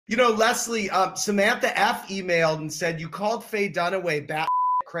You know, Leslie, Samantha F emailed and said you called Faye Dunaway Batsh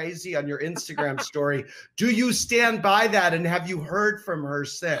crazy on your Instagram story. Do you stand by that, and have you heard from her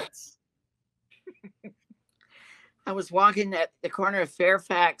since? I was walking at the corner of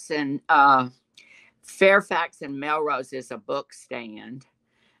Fairfax and Melrose is a book stand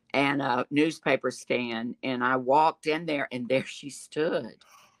and a newspaper stand. And I walked in there and there she stood.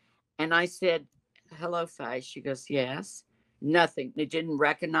 And I said, hello, Faye. She goes, yes. Nothing. They didn't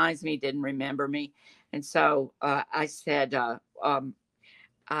recognize me, didn't remember me. And so I said, I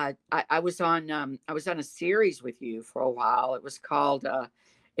was on a series with you for a while. It was called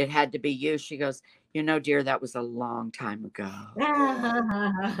It Had to Be You. She goes, you know, dear, that was a long time ago.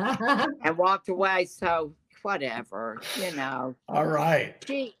 And walked away. So whatever, you know. All right.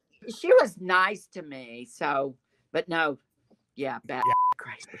 She was nice to me. So, but no, yeah, bad,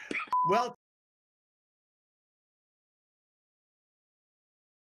 crazy. Well,